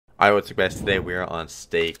Alright, what's up guys? Today we are on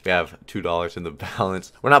stake. We have $2 in the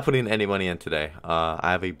balance. We're not putting any money in today.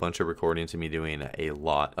 I have a bunch of recordings of me doing a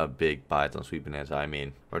lot of big buys on Sweet Bonanza. I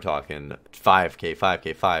mean, we're talking 5K,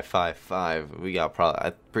 5K, 5, 5, 5. We got probably,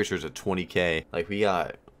 I'm pretty sure it's a 20K. Like we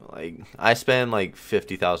got, I spend like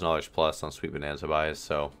 $50,000 plus on Sweet Bonanza buys.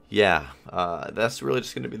 So yeah, that's really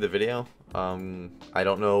just going to be the video. I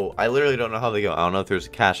don't know. I literally don't know how they go. I don't know if there's a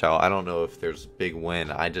cash out. I don't know if there's a big win.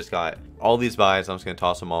 I just got all these buys. I'm just going to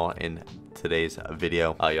toss them all in today's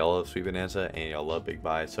video. Y'all love Sweet Bonanza and y'all love big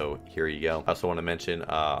buys. So here you go. I also want to mention,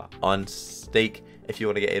 on stake, if you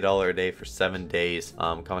want to get $8 a day for 7 days,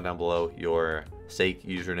 comment down below your stake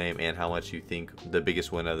username and how much you think the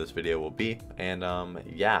biggest win of this video will be. And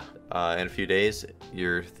yeah, in a few days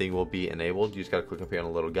your thing will be enabled. You just gotta click up here on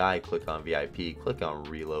the little guy, click on VIP, click on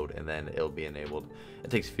reload, and then it'll be enabled. It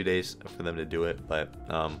takes a few days for them to do it, but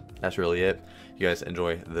that's really it. You guys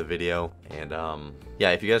enjoy the video, and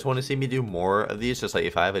yeah, if you guys want to see me do more of these, just like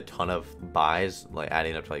if I have a ton of buys, like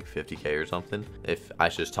adding up to like 50K or something, if I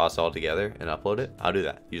should just toss it all together and upload it, I'll do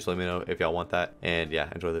that. You just let me know if y'all want that, and yeah,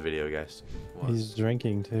 enjoy the video, guys. He's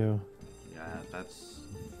drinking too. Yeah, that's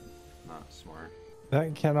not smart.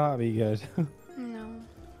 That cannot be good. No.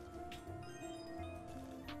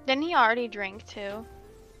 Didn't he already drink too?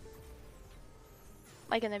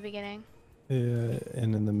 Like in the beginning? Yeah,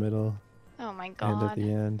 and in the middle. Oh my And god. at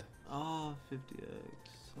the end. Oh, 50x.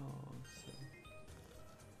 Oh,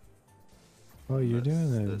 Oh, you're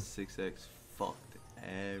doing the it. 6x fucked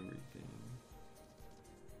everything.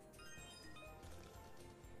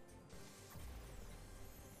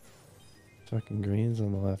 Fucking greens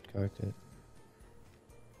on the left cocked it.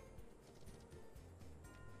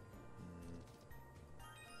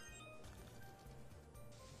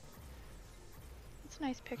 It's a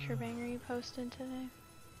nice picture banger you posted today.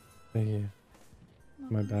 Thank you.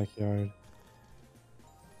 My backyard.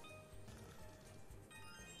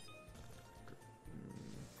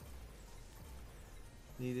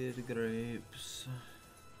 Needed grapes.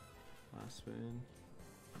 Last spin.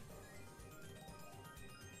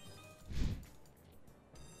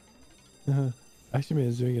 Actually, man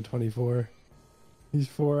is doing a 24. He's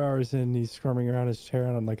 4 hours in. He's scrumming around his chair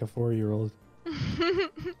on like a 4-year-old.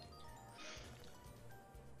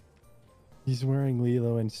 He's wearing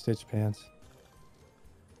Lilo and Stitch pants.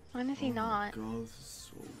 When is he not? God, this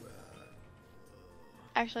is so bad.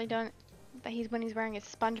 Actually, don't. But when he's wearing his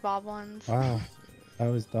SpongeBob ones. Wow, that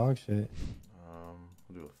was dog shit.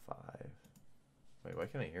 We'll do a 5. Wait, why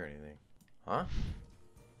can't I hear anything? Huh?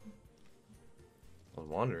 I was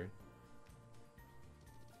wondering.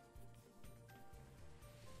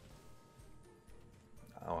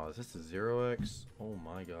 Oh, is this a 0x? Oh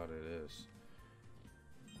my god, it is.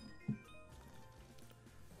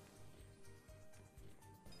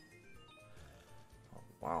 Oh,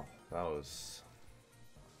 wow, that was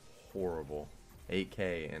horrible.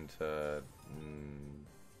 8K into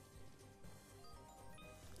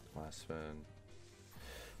last spin.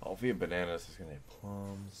 Oh, if we have bananas, it's gonna have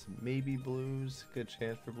plums, maybe blues. Good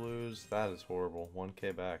chance for blues. That is horrible.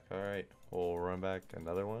 1K back. All right, we'll run back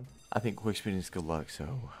another one. I think quick spin is good luck, so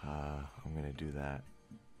I'm gonna do that.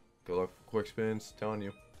 Good luck for quick spins. Telling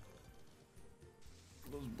you.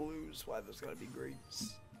 Those blues. Why those gotta be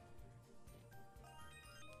grapes?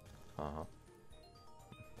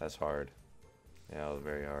 That's hard. Yeah, that was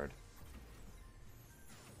very hard.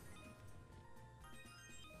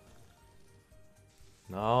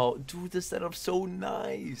 No, dude, the setup's so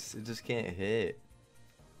nice. It just can't hit.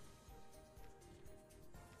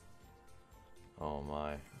 Oh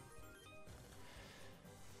my.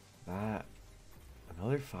 That.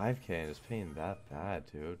 Another 5K and it's paying that bad,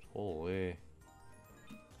 dude. Holy.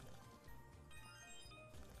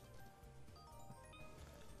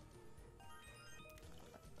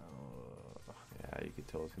 Yeah, you could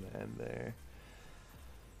tell it's gonna end there.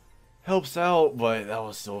 Helps out, but that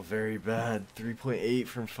was still very bad. 3.8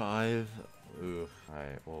 from 5. Ooh,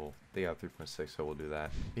 alright, well, they got 3.6, so we'll do that.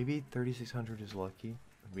 Maybe 3,600 is lucky.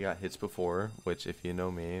 We got hits before, which, if you know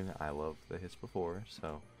me, I love the hits before,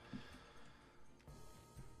 so.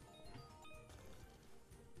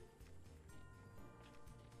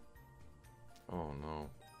 Oh no.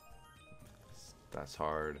 That's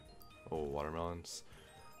hard. Oh, watermelons.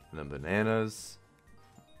 And then bananas.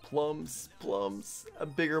 Plums, a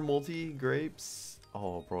bigger multi, grapes.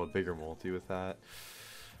 Oh, bro, a bigger multi with that.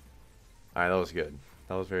 Alright, that was good.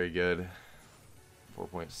 That was very good.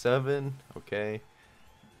 4.7, okay.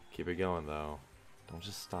 Keep it going, though. Don't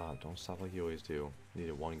just stop. Don't stop like you always do.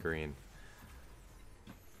 Needed 1 green.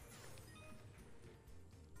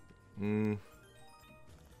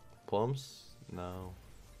 Plums? No.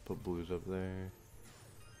 Put blues up there.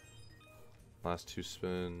 Last 2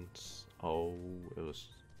 spins. Oh, it was.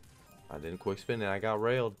 I didn't quick spin and I got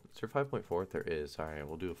railed. Is there 5.4? There is. Alright,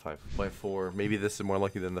 we'll do a 5.4. Maybe this is more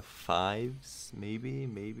lucky than the 5s.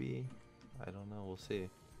 Maybe. I don't know. We'll see.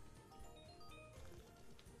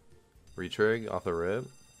 Retrig off the rib.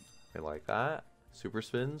 I like that. Super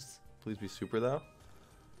spins. Please be super though.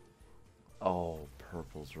 Oh,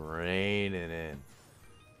 purple's raining in.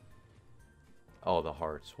 Oh, the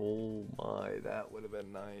hearts. Oh my, that would have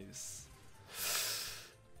been nice.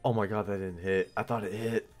 Oh my god, that didn't hit. I thought it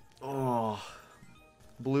hit. Oh,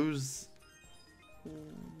 blues.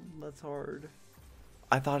 That's hard.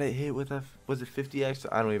 I thought it hit with a. Was it 50x?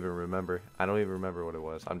 I don't even remember. I don't even remember what it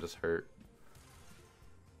was. I'm just hurt.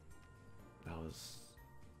 That was.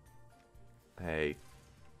 Hey,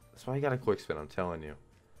 that's why you got a quick spin. I'm telling you.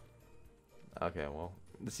 Okay, well,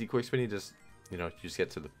 see, quick spin, you just, you just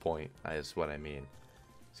get to the point. That's what I mean.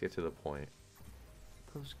 Just get to the point.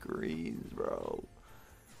 Those greens, bro.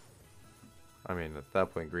 I mean, at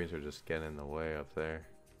that point, greens are just getting in the way up there.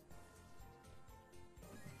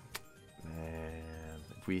 Man,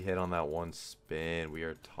 if we hit on that one spin, we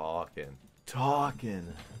are talking.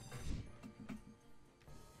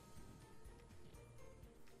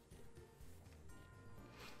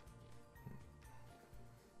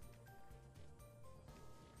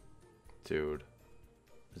 Dude.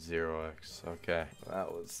 0x. Okay. That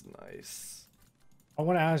was nice. I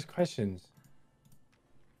want to ask questions.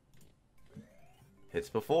 Hits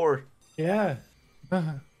before. Yeah.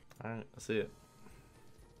 Alright, let's see it.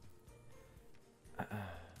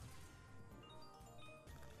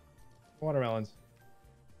 Watermelons.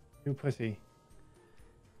 New pussy.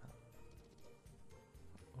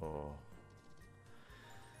 Oh.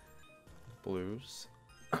 Blues.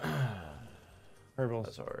 Purples.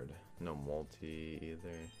 That's hard. No multi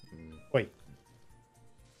either. Wait.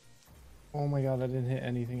 Oh my god, I didn't hit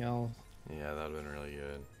anything else. Yeah, that would have been really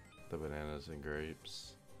good. The bananas and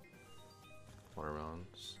grapes.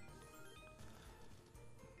 Watermelons.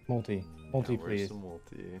 Multi, Where's please. the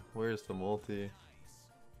multi? Where's the multi?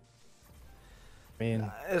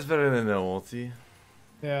 Man. It's better than no multi.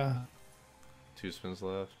 Yeah. 2 spins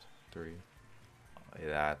left. 3. Oh,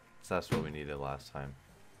 yeah, that's what we needed last time.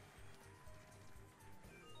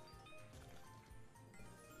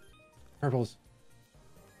 Purples.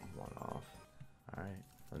 1 off. Alright.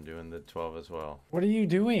 I'm doing the 12 as well. What are you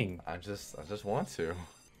doing? I just want to.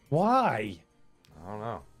 Why? I don't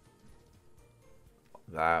know.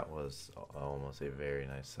 That was almost a very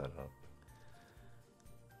nice setup.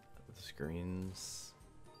 The screens,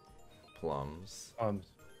 plums,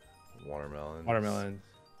 watermelons,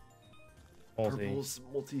 Multi. purples,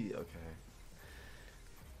 multi. Okay.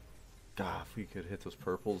 God, if we could hit those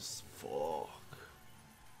purples, fuck.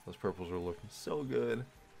 Those purples were looking so good.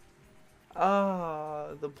 Ah,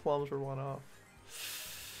 the plums were 1 off.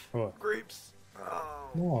 What? Grapes. Oh.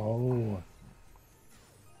 No.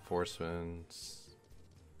 4 spins.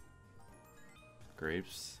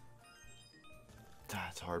 Grapes.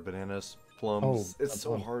 That's hard. Bananas. Plums. Oh, It's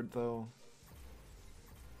so plum. hard though.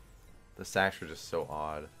 The stacks are just so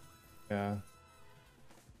odd. Yeah.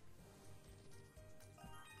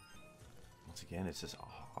 Once again, it's just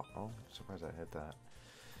oh, I'm surprised I hit that.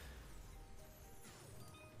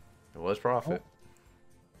 It was profit.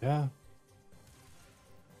 Yeah.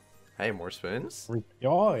 Hey, more spins?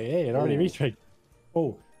 Oh, hey, it already Ooh. reached right.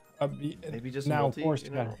 Oh. Maybe just now multi, force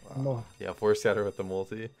you know? scatter. Yeah, force scatter with the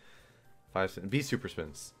multi. 5 spins. Be super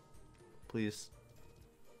spins. Please.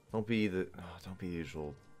 Don't be the don't be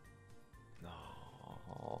usual.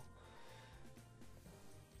 No.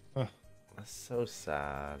 That's so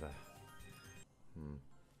sad.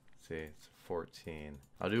 See, it's 14.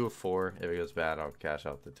 I'll do a 4. If it goes bad, I'll cash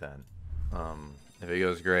out the 10. If it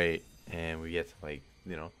goes great and we get to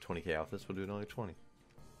 20k off this, we'll do another 20.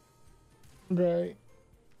 Right.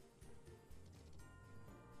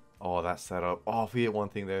 Oh, that setup. Oh, if we hit one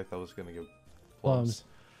thing there, that was gonna go plums.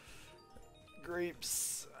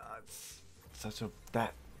 Grapes. It's such a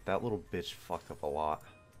that little bitch fucked up a lot.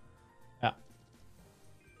 Yeah.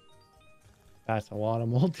 That's a lot of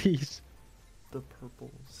multis. The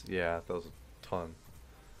purples. Yeah, that was a ton.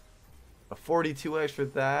 A 42x for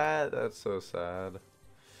that? That's so sad.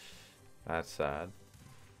 That's sad.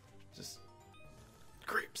 Just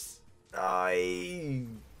grapes. I.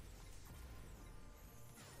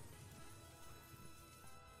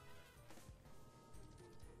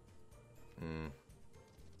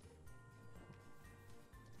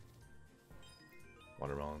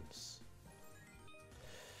 Watermelons.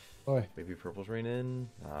 Boy. Maybe purples rain in.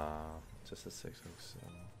 Just a 6x. So.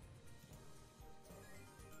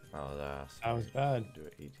 Oh, That was bad. Do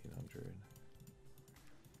it 1800.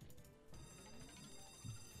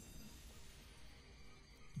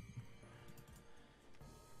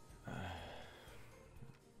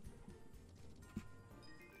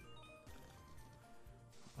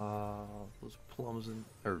 plums and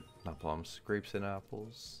or not plums, grapes and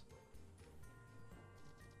apples.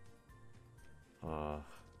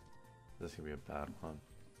 This could be a bad one.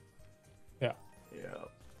 Yeah. Yeah.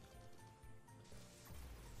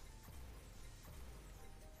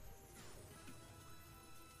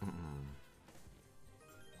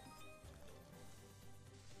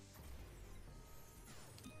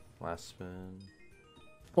 Last spin.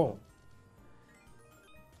 Cool.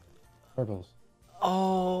 Purples.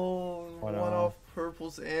 Oh, One one off. off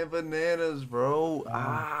purples and bananas, bro.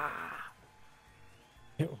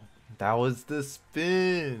 It That was the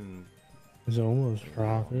spin. was almost One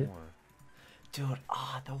profit. more. Dude,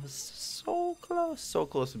 that was so close. So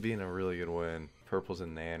close to being a really good win. Purples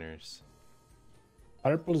and nanners.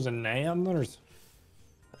 Purples and nanners.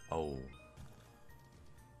 Oh.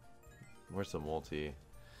 Where's the multi?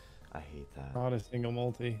 I hate that. Not a single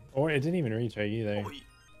multi. Or it didn't even reach A either. Oh,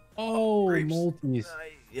 Oh, grapes. multis.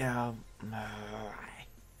 Yeah.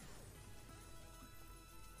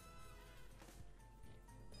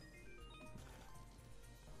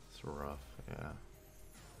 It's rough, yeah.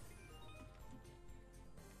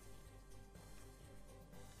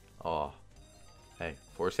 Oh. Hey,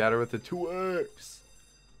 force shatter with the 2x.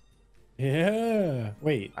 Yeah.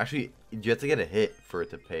 Wait. Actually, you have to get a hit for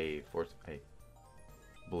it to pay. For it to pay.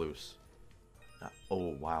 Blues.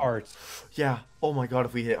 Oh, wow. Hearts. Yeah. Oh my god,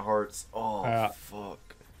 if we hit hearts. Oh, fuck.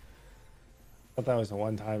 I thought that was the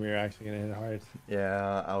one time we were actually going to hit hearts.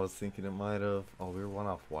 Yeah, I was thinking it might have. Oh, we were one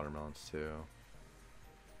off watermelons too.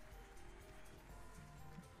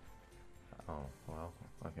 Oh, well.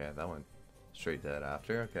 Okay, that went straight dead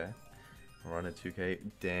after. Okay. Running 2K.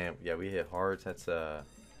 Damn. Yeah, we hit hearts. That's a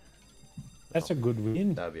good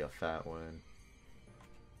win. that'd be a fat win.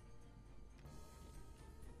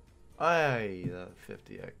 Aye, that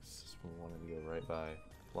 50x. Just wanted to go right by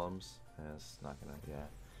plums. Yeah, it's not gonna.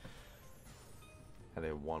 Yeah. Had to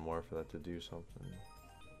have one more for that to do something.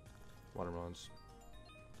 Watermelons.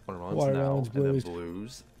 Watermelons, now. blues. And then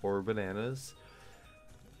blues or bananas.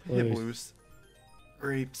 Blues. Hit blues.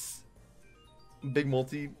 Grapes. Big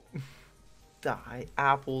multi. Die.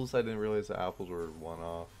 Apples. I didn't realize the apples were one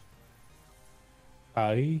off.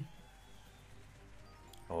 Aye.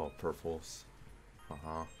 Oh, purples.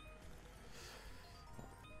 Uh-huh.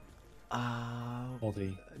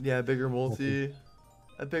 Multi. Yeah, bigger multi.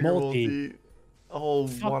 A bigger Multi. multi. Oh,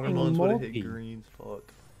 Fucking watermelons would have hit multi. greens. Fuck.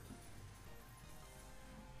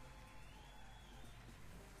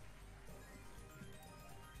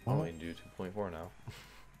 I'm Oh. only do 2.4 now.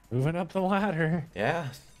 Moving up the ladder. Yeah.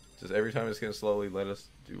 Just every time it's going to slowly let us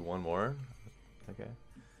do one more. Okay.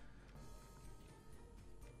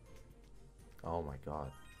 Oh my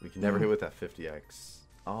god. We can never hit with that 50x.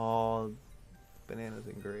 Oh, bananas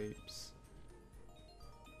and grapes.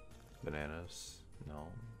 Bananas. No.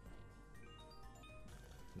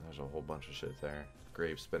 There's a whole bunch of shit there.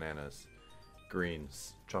 Grapes, bananas,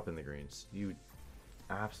 greens. Chop in the greens. You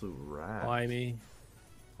absolute rat. Why me?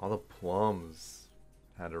 All the plums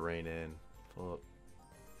had to rain in. Fuck.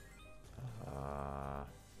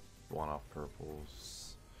 One off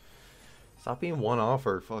purples. Stop being one off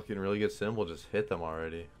or fucking really good symbol. Just hit them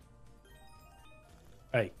already.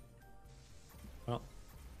 Hey. Well.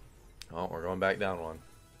 Oh, we're going back down one.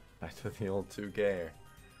 Back to the old 2K.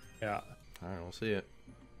 Yeah. Alright, we'll see it.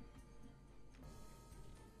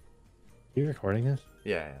 You recording this?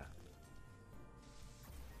 Yeah, yeah.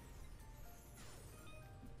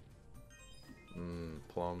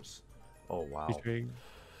 Plums. Oh, wow. Retrig.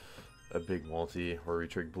 A big multi. Or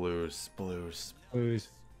retrig blues. Blues. Blues.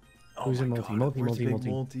 Oh Blues my and god. multi, Where's the big multi.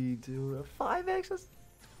 multi, dude? A 5x?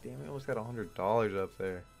 Damn, we almost got $100 up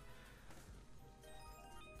there.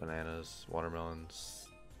 Bananas. Watermelons.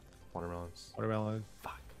 Watermelons. Watermelon.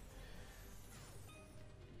 Fuck.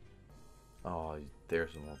 Oh,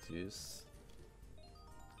 there's some multis.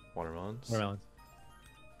 Watermelons. Watermelon.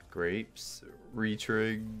 Grapes.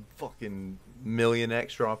 Retrig. Fucking million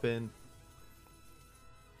X drop in.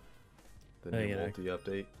 The new Million X. multi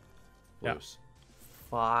update. Yeah. Blues.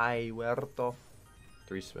 Fireto.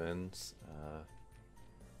 3 spins.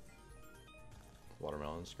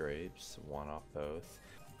 Watermelons, grapes. One off both.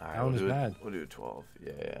 Alright, That one is bad. We'll do a 12.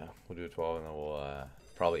 Yeah, yeah. We'll do a 12 and then we'll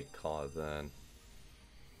probably call it then.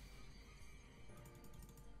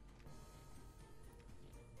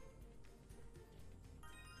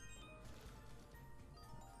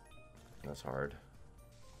 That's hard.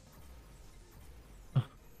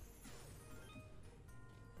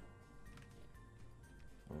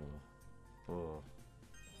 Oh.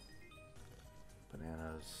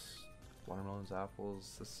 Bananas, watermelons,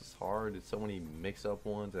 apples. This is hard. It's so many mix-up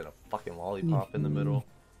ones and a fucking lollipop in the middle.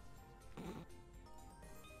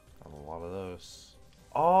 A lot of those. close.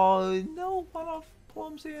 Oh, no. One off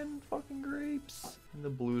plums and fucking grapes. And the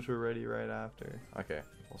blues were ready right after. Okay,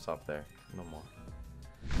 we'll stop there. No more.